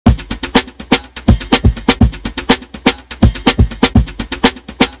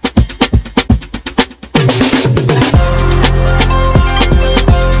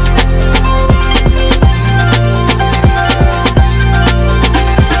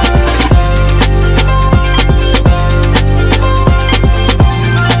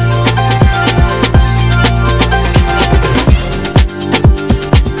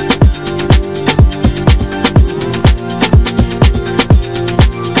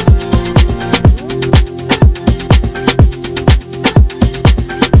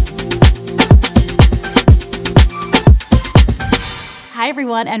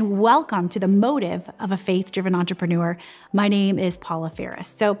everyone, and welcome to The Motive of a Faith-Driven Entrepreneur. My name is Paula Ferris.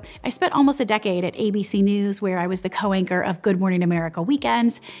 So I spent almost a decade at ABC News, where I was the co-anchor of Good Morning America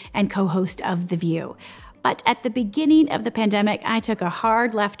weekends and co-host of The View. But at the beginning of the pandemic, I took a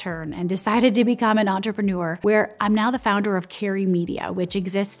hard left turn and decided to become an entrepreneur, where I'm now the founder of Carry Media, which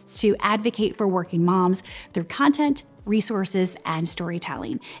exists to advocate for working moms through content, resources, and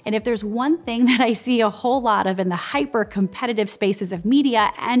storytelling. And if there's one thing that I see a whole lot of in the hyper-competitive spaces of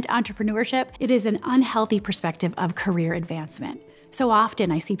media and entrepreneurship, it is an unhealthy perspective of career advancement. So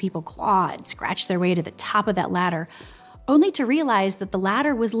often I see people claw and scratch their way to the top of that ladder, only to realize that the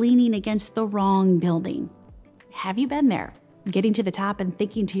ladder was leaning against the wrong building. Have you been there, getting to the top and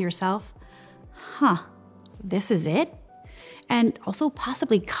thinking to yourself, this is it? And also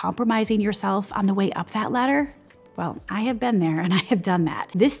possibly compromising yourself on the way up that ladder? Well, I have been there and I have done that.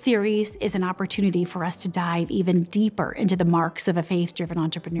 This series is an opportunity for us to dive even deeper into the marks of a faith-driven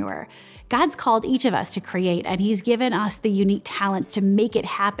entrepreneur. God's called each of us to create, and He's given us the unique talents to make it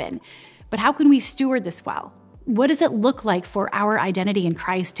happen. But how can we steward this well? What does it look like for our identity in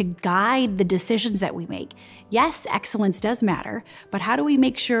Christ to guide the decisions that we make? Yes, excellence does matter, but how do we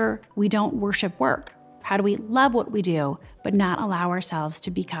make sure we don't worship work? How do we love what we do, but not allow ourselves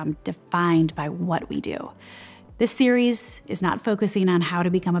to become defined by what we do? This series is not focusing on how to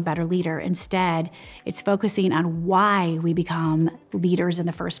become a better leader. Instead, it's focusing on why we become leaders in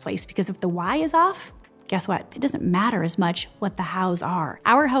the first place. Because if the why is off, guess what? It doesn't matter as much what the hows are.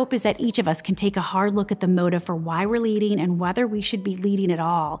 Our hope is that each of us can take a hard look at the motive for why we're leading and whether we should be leading at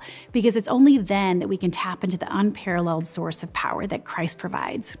all, because it's only then that we can tap into the unparalleled source of power that Christ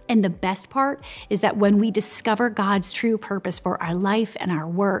provides. And the best part is that when we discover God's true purpose for our life and our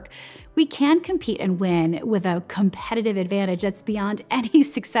work, we can compete and win with a competitive advantage that's beyond any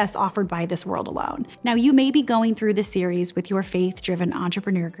success offered by this world alone. Now, you may be going through this series with your faith-driven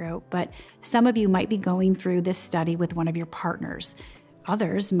entrepreneur group, but some of you might be going through this study with one of your partners.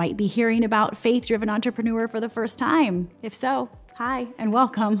 Others might be hearing about faith-driven entrepreneur for the first time. If so, hi and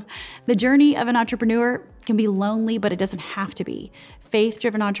welcome. The journey of an entrepreneur can be lonely, but it doesn't have to be.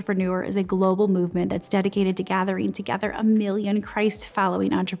 Faith-Driven Entrepreneur is a global movement that's dedicated to gathering together 1 million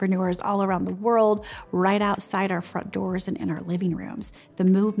Christ-following entrepreneurs all around the world, right outside our front doors and in our living rooms. The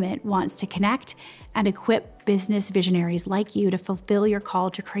movement wants to connect and equip business visionaries like you to fulfill your call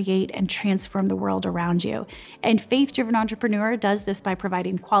to create and transform the world around you. And Faith-Driven Entrepreneur does this by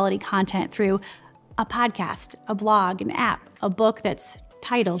providing quality content through a podcast, a blog, an app, a book that's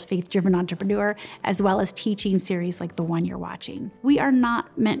titled Faith-Driven Entrepreneur, as well as teaching series like the one you're watching. We are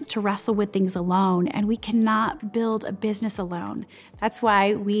not meant to wrestle with things alone, and we cannot build a business alone. That's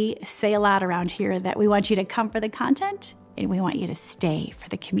why we say a lot around here that we want you to come for the content, and we want you to stay for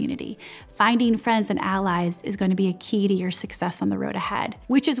the community. Finding friends and allies is going to be a key to your success on the road ahead,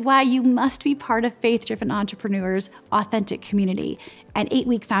 which is why you must be part of Faith-Driven Entrepreneurs' authentic community, an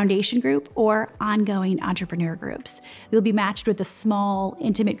 8-week foundation group or ongoing entrepreneur groups. You'll be matched with a small,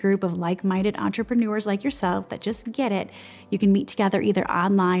 intimate group of like-minded entrepreneurs like yourself that just get it. You can meet together either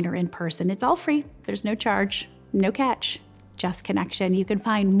online or in person. It's all free. There's no charge, no catch. Just connection. You can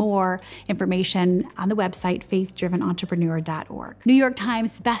find more information on the website faithdrivenentrepreneur.org. New York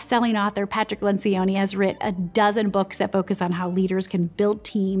Times bestselling author Patrick Lencioni has written a dozen books that focus on how leaders can build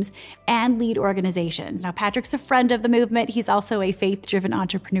teams and lead organizations. Now, Patrick's a friend of the movement. He's also a faith-driven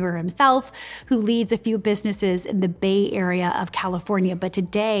entrepreneur himself who leads a few businesses in the Bay Area of California. But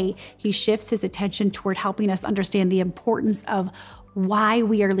today, he shifts his attention toward helping us understand the importance of why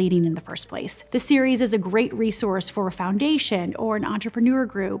we are leading in the first place. The series is a great resource for a foundation or an entrepreneur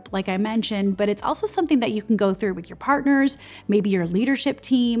group, like I mentioned, but it's also something that you can go through with your partners, maybe your leadership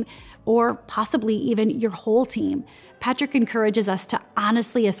team, or possibly even your whole team. Patrick encourages us to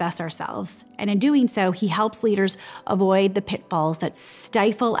honestly assess ourselves, and in doing so, he helps leaders avoid the pitfalls that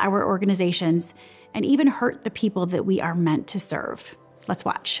stifle our organizations and even hurt the people that we are meant to serve. Let's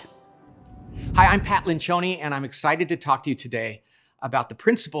watch. Hi, I'm Pat Lencioni, and I'm excited to talk to you today about the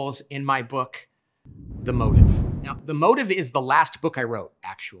principles in my book, The Motive. Now, The Motive is the last book I wrote,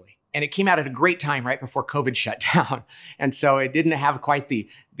 actually. And it came out at a great time right before COVID shut down. And so it didn't have quite the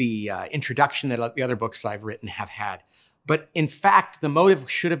introduction that the other books I've written have had. But in fact, The Motive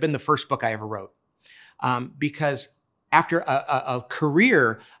should have been the first book I ever wrote. Because after a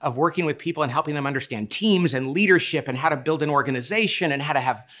career of working with people and helping them understand teams and leadership and how to build an organization and how to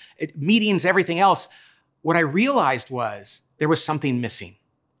have meetings, everything else, what I realized was there was something missing.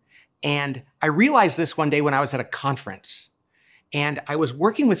 And I realized this one day when I was at a conference. And I was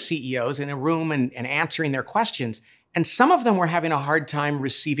working with CEOs in a room and answering their questions. And some of them were having a hard time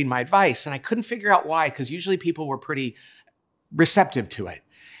receiving my advice. And I couldn't figure out why, because usually people were pretty receptive to it.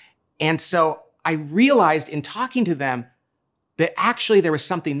 And so I realized in talking to them that actually there was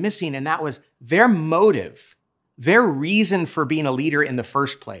something missing, and that was their motive, their reason for being a leader in the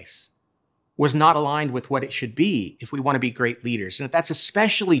first place was not aligned with what it should be if we want to be great leaders. And that's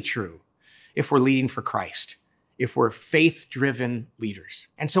especially true if we're leading for Christ, if we're faith-driven leaders.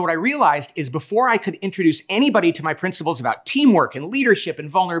 And so what I realized is before I could introduce anybody to my principles about teamwork and leadership and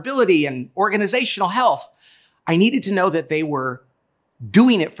vulnerability and organizational health, I needed to know that they were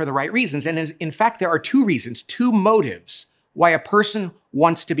doing it for the right reasons. And in fact, there are two reasons, two motives why a person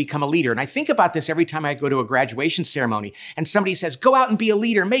wants to become a leader. And I think about this every time I go to a graduation ceremony and somebody says, go out and be a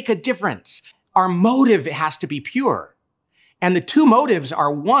leader, make a difference. Our motive has to be pure. And the two motives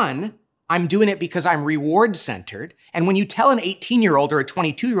are, one, I'm doing it because I'm reward-centered. And when you tell an 18-year-old or a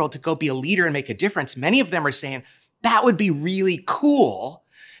 22-year-old to go be a leader and make a difference, many of them are saying, that would be really cool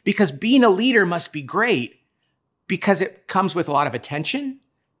because being a leader must be great because it comes with a lot of attention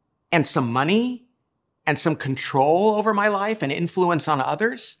and some money and some control over my life and influence on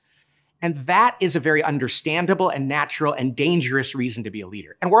others. And that is a very understandable and natural and dangerous reason to be a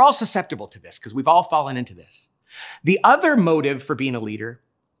leader. And we're all susceptible to this because we've all fallen into this. The other motive for being a leader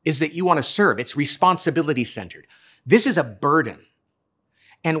is that you want to serve. It's responsibility-centered. This is a burden.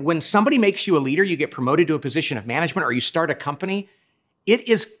 And when somebody makes you a leader, you get promoted to a position of management or you start a company, it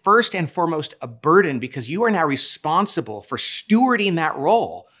is first and foremost a burden because you are now responsible for stewarding that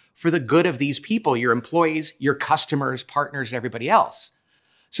role for the good of these people, your employees, your customers, partners, everybody else.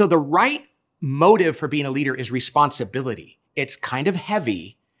 So the right motive for being a leader is responsibility. It's kind of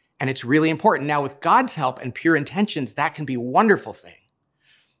heavy and it's really important. Now, with God's help and pure intentions, that can be a wonderful thing.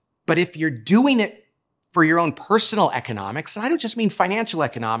 But if you're doing it for your own personal economics, and I don't just mean financial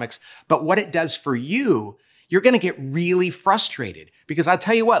economics, but what it does for you, you're going to get really frustrated because I'll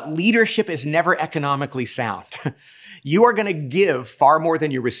tell you what, leadership is never economically sound. You are going to give far more than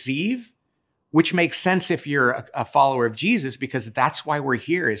you receive, which makes sense if you're a follower of Jesus because that's why we're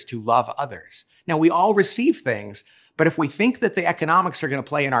here is to love others. Now, we all receive things, but if we think that the economics are going to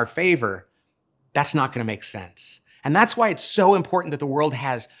play in our favor, that's not going to make sense. And that's why it's so important that the world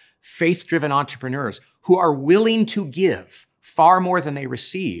has faith-driven entrepreneurs who are willing to give far more than they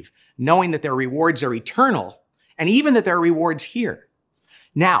receive, knowing that their rewards are eternal and even that there are rewards here.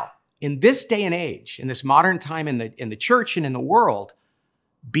 Now, in this day and age, in this modern time in the church and in the world,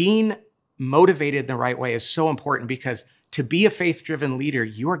 being motivated in the right way is so important because to be a faith-driven leader,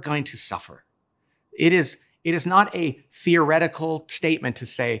 you are going to suffer. It is not a theoretical statement to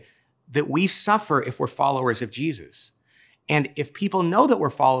say that we suffer if we're followers of Jesus. And if people know that we're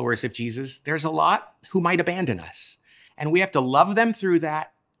followers of Jesus, there's a lot who might abandon us. And we have to love them through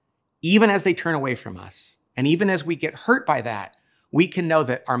that, even as they turn away from us. And even as we get hurt by that, we can know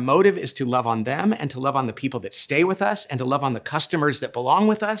that our motive is to love on them and to love on the people that stay with us and to love on the customers that belong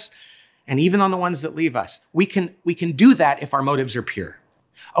with us and even on the ones that leave us. We can do that if our motives are pure.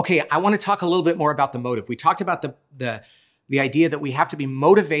 Okay, I want to talk a little bit more about the motive. We talked about the idea that we have to be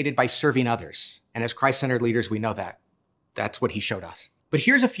motivated by serving others. And as Christ-centered leaders, we know that. That's what he showed us. But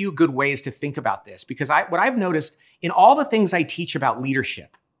here's a few good ways to think about this because what I've noticed in all the things I teach about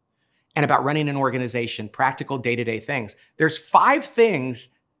leadership and about running an organization, practical day-to-day things, there's 5 things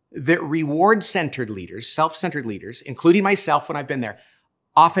that reward-centered leaders, self-centered leaders, including myself when I've been there,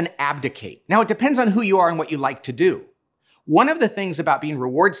 often abdicate. Now, it depends on who you are and what you like to do. One of the things about being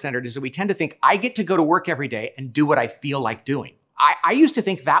reward-centered is that we tend to think, I get to go to work every day and do what I feel like doing. I used to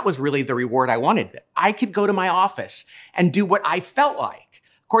think that was really the reward I wanted, that I could go to my office and do what I felt like.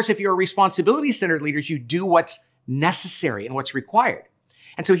 Of course, if you're a responsibility-centered leader, you do what's necessary and what's required.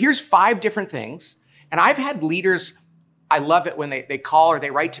 And so here's 5 different things. And I've had leaders, I love it when they call or they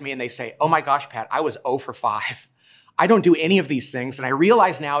write to me and they say, oh my gosh, Pat, I was 0 for 5. I don't do any of these things. And I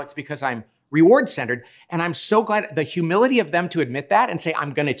realize now it's because I'm reward-centered. And I'm so glad the humility of them to admit that and say,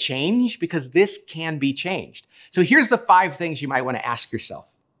 I'm going to change because this can be changed. So here's the 5 things you might want to ask yourself.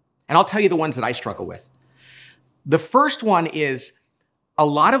 And I'll tell you the ones that I struggle with. The first one is a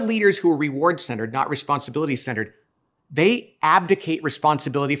lot of leaders who are reward-centered, not responsibility-centered, they abdicate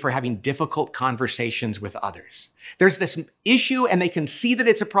responsibility for having difficult conversations with others. There's this issue and they can see that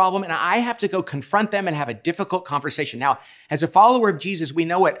it's a problem and I have to go confront them and have a difficult conversation. Now, as a follower of Jesus, we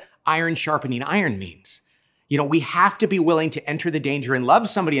know what iron sharpening iron means. You know, we have to be willing to enter the danger and love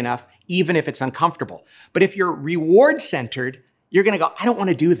somebody enough, even if it's uncomfortable. But if you're reward-centered, you're going to go, I don't want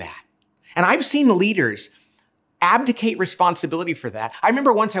to do that. And I've seen leaders abdicate responsibility for that. I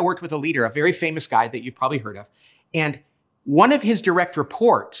remember once I worked with a leader, a very famous guy that you've probably heard of, and one of his direct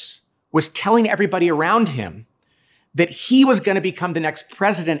reports was telling everybody around him that he was going to become the next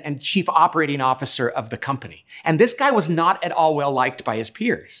president and chief operating officer of the company. And this guy was not at all well liked by his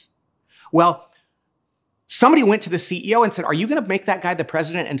peers. Well, somebody went to the CEO and said, are you going to make that guy the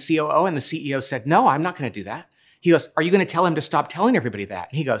president and COO? And the CEO said, no, I'm not going to do that. He goes, are you going to tell him to stop telling everybody that?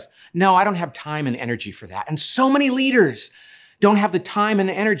 And he goes, no, I don't have time and energy for that. And so many leaders don't have the time and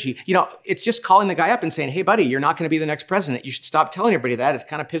energy. It's just calling the guy up and saying, hey, buddy, you're not going to be the next president. You should stop telling everybody that. It's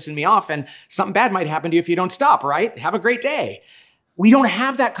kind of pissing me off. And something bad might happen to you if you don't stop, right? Have a great day. We don't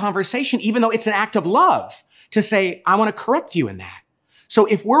have that conversation, even though it's an act of love to say, I want to correct you in that. So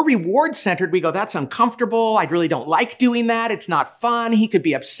if we're reward-centered, we go, that's uncomfortable. I really don't like doing that. It's not fun. He could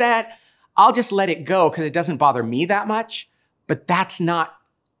be upset. I'll just let it go because it doesn't bother me that much. But that's not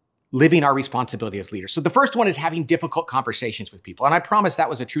living our responsibility as leaders. So the first one is having difficult conversations with people. And I promise that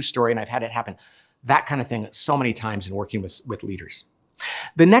was a true story, and I've had it happen, that kind of thing, so many times in working with leaders.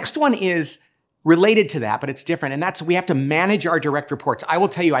 The next one is related to that, but it's different. And that's we have to manage our direct reports. I will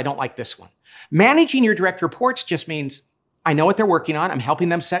tell you, I don't like this one. Managing your direct reports just means I know what they're working on. I'm helping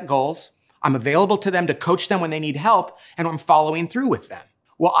them set goals. I'm available to them to coach them when they need help, and I'm following through with them.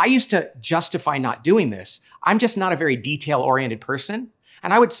 Well, I used to justify not doing this. I'm just not a very detail-oriented person.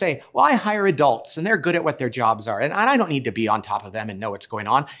 And I would say, well, I hire adults and they're good at what their jobs are. And I don't need to be on top of them and know what's going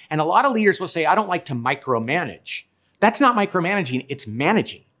on. And a lot of leaders will say, I don't like to micromanage. That's not micromanaging, it's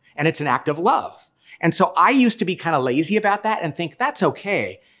managing. And it's an act of love. And so I used to be kind of lazy about that and think that's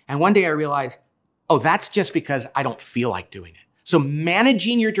okay. And one day I realized, oh, that's just because I don't feel like doing it. So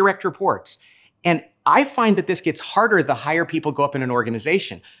managing your direct reports. And I find that this gets harder the higher people go up in an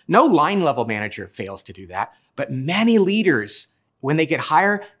organization. No line level manager fails to do that, but many leaders, when they get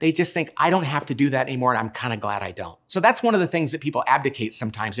higher, they just think, I don't have to do that anymore, and I'm kind of glad I don't. So that's one of the things that people abdicate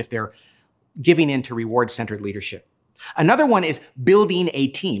sometimes if they're giving into reward-centered leadership. Another one is building a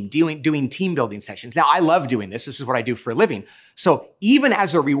team, doing team building sessions. Now, I love doing this. This is what I do for a living. So even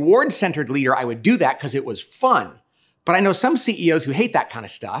as a reward-centered leader, I would do that because it was fun. But I know some CEOs who hate that kind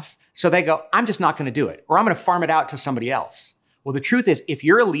of stuff. So they go, I'm just not going to do it, or I'm going to farm it out to somebody else. Well, the truth is, if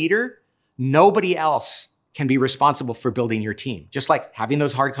you're a leader, nobody else can be responsible for building your team, just like having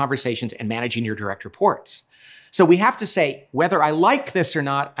those hard conversations and managing your direct reports. So we have to say, whether I like this or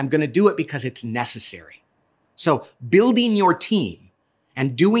not, I'm going to do it because it's necessary. So building your team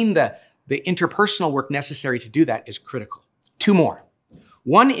and doing the interpersonal work necessary to do that is critical. Two more.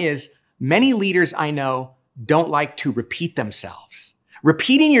 One is many leaders I know don't like to repeat themselves.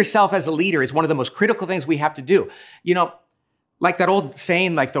 Repeating yourself as a leader is one of the most critical things we have to do. Like that old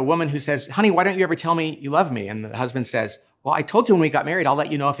saying, like the woman who says, honey, why don't you ever tell me you love me? And the husband says, well, I told you when we got married, I'll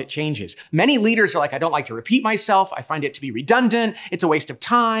let you know if it changes. Many leaders are like, I don't like to repeat myself. I find it to be redundant. It's a waste of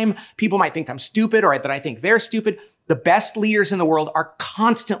time. People might think I'm stupid or that I think they're stupid. The best leaders in the world are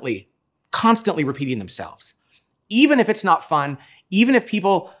constantly repeating themselves. Even if it's not fun, even if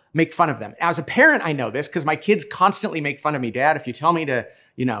people make fun of them. As a parent, I know this because my kids constantly make fun of me. Dad, if you tell me to,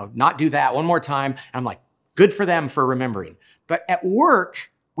 not do that one more time, I'm like, good for them for remembering. But at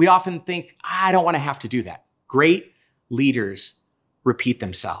work, we often think, I don't want to have to do that. Great leaders repeat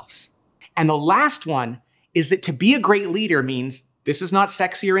themselves. And the last one is that to be a great leader means, this is not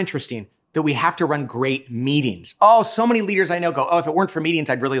sexy or interesting, that we have to run great meetings. Oh, so many leaders I know go, oh, if it weren't for meetings,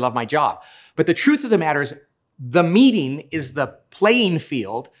 I'd really love my job. But the truth of the matter is, the meeting is the playing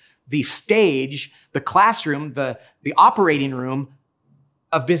field, the stage, the classroom, the operating room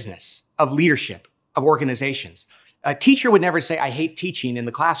of business, of leadership, of organizations. A teacher would never say, I hate teaching in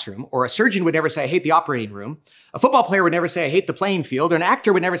the classroom, or a surgeon would never say, I hate the operating room. A football player would never say, I hate the playing field, or an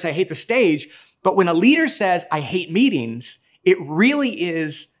actor would never say, I hate the stage. But when a leader says, I hate meetings, it really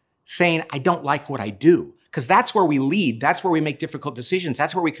is saying, I don't like what I do. Because that's where we lead. That's where we make difficult decisions.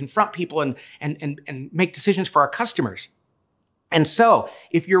 That's where we confront people and make decisions for our customers. And so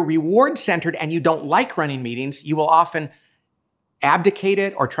if you're reward-centered and you don't like running meetings, you will often abdicate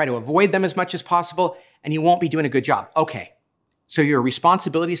it or try to avoid them as much as possible, and you won't be doing a good job. Okay, so you're a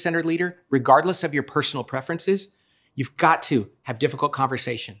responsibility-centered leader, regardless of your personal preferences. You've got to have difficult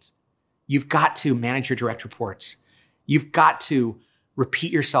conversations. You've got to manage your direct reports. You've got to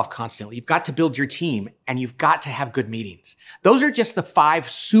repeat yourself constantly. You've got to build your team, and you've got to have good meetings. Those are just the 5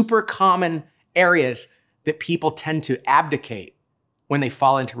 super common areas that people tend to abdicate when they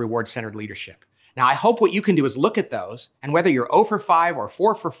fall into reward-centered leadership. Now, I hope what you can do is look at those, and whether you're 0 for 5 or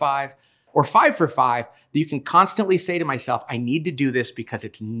 4 for 5 or 5 for 5, that you can constantly say to myself, I need to do this because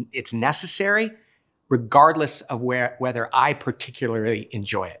it's necessary, regardless of whether I particularly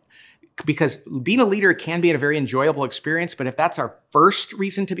enjoy it. Because being a leader can be a very enjoyable experience, but if that's our first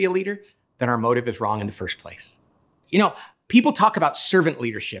reason to be a leader, then our motive is wrong in the first place. People talk about servant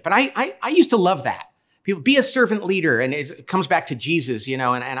leadership, and I used to love that. People, be a servant leader. And it comes back to Jesus, and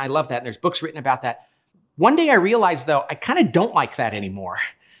I love that. And there's books written about that. One day I realized, though, I kind of don't like that anymore.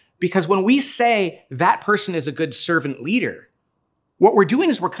 Because when we say that person is a good servant leader, what we're doing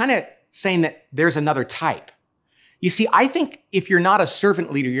is we're kind of saying that there's another type. You see, I think if you're not a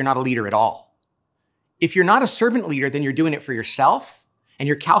servant leader, you're not a leader at all. If you're not a servant leader, then you're doing it for yourself and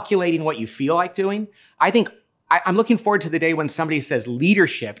you're calculating what you feel like doing. I'm looking forward to the day when somebody says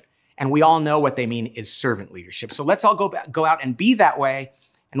leadership and we all know what they mean is servant leadership. So let's all go out and be that way.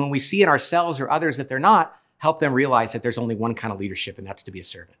 And when we see in ourselves or others that they're not, help them realize that there's only one kind of leadership, and that's to be a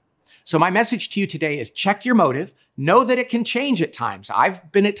servant. So my message to you today is check your motive. Know that it can change at times.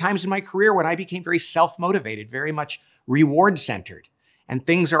 I've been at times in my career when I became very self-motivated, very much reward-centered, and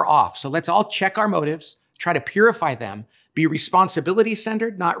things are off. So let's all check our motives, try to purify them, be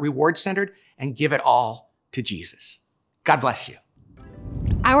responsibility-centered, not reward-centered, and give it all to Jesus. God bless you.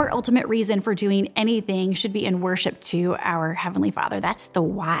 Our ultimate reason for doing anything should be in worship to our Heavenly Father. That's the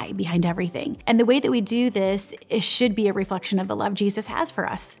why behind everything. And the way that we do this should be a reflection of the love Jesus has for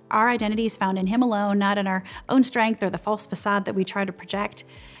us. Our identity is found in Him alone, not in our own strength or the false facade that we try to project.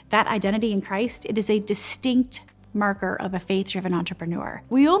 That identity in Christ, it is a distinct marker of a faith-driven entrepreneur.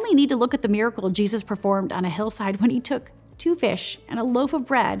 We only need to look at the miracle Jesus performed on a hillside when He took 2 fish and a loaf of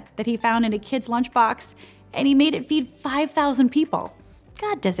bread that He found in a kid's lunchbox, and He made it feed 5,000 people.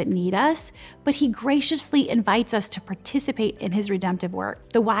 God doesn't need us, but He graciously invites us to participate in His redemptive work.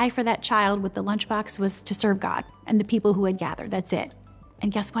 The why for that child with the lunchbox was to serve God and the people who had gathered. That's it.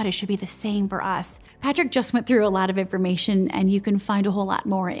 And guess what? It should be the same for us. Patrick just went through a lot of information, and you can find a whole lot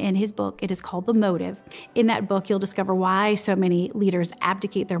more in his book. It is called The Motive. In that book, you'll discover why so many leaders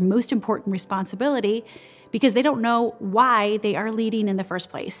abdicate their most important responsibility because they don't know why they are leading in the first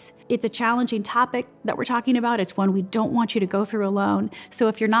place. It's a challenging topic that we're talking about. It's one we don't want you to go through alone. So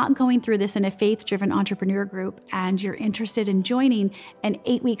if you're not going through this in a faith-driven entrepreneur group and you're interested in joining an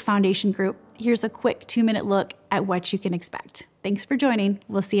 8-week foundation group, here's a quick 2-minute look at what you can expect. Thanks for joining.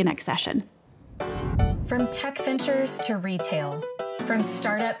 We'll see you next session. From tech ventures to retail, from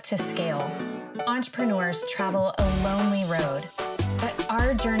startup to scale, entrepreneurs travel a lonely road, but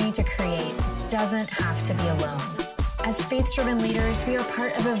our journey to create doesn't have to be alone. As faith-driven leaders, we are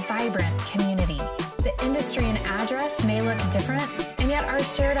part of a vibrant community. The industry and address may look different, and yet our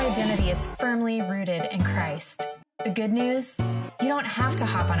shared identity is firmly rooted in Christ. The good news? You don't have to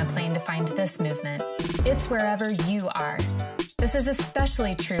hop on a plane to find this movement. It's wherever you are. This is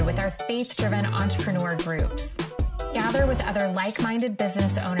especially true with our faith-driven entrepreneur groups. Gather with other like-minded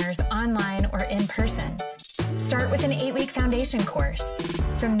business owners online or in person. Start with an 8-week foundation course.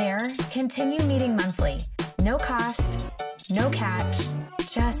 From there, continue meeting monthly. No cost, no catch,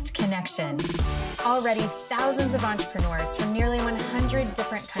 just connection. Already, thousands of entrepreneurs from nearly 100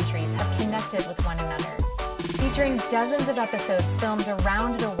 different countries have connected with one another. Featuring dozens of episodes filmed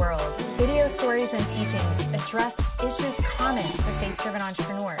around the world, video stories and teachings address issues common to faith-driven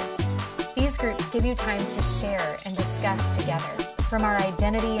entrepreneurs. These groups give you time to share and discuss together, from our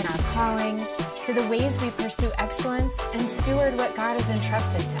identity and our calling, to the ways we pursue excellence and steward what God has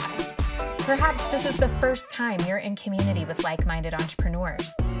entrusted to us. Perhaps this is the first time you're in community with like-minded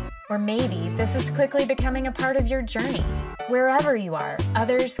entrepreneurs. Or maybe this is quickly becoming a part of your journey. Wherever you are,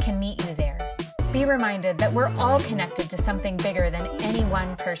 others can meet you there. Be reminded that we're all connected to something bigger than any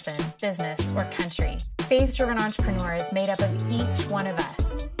one person, business, or country. Faith-driven entrepreneur is made up of each one of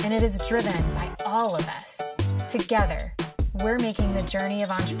us, and it is driven by all of us. Together, we're making the journey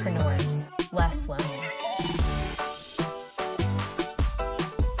of entrepreneurs less lonely.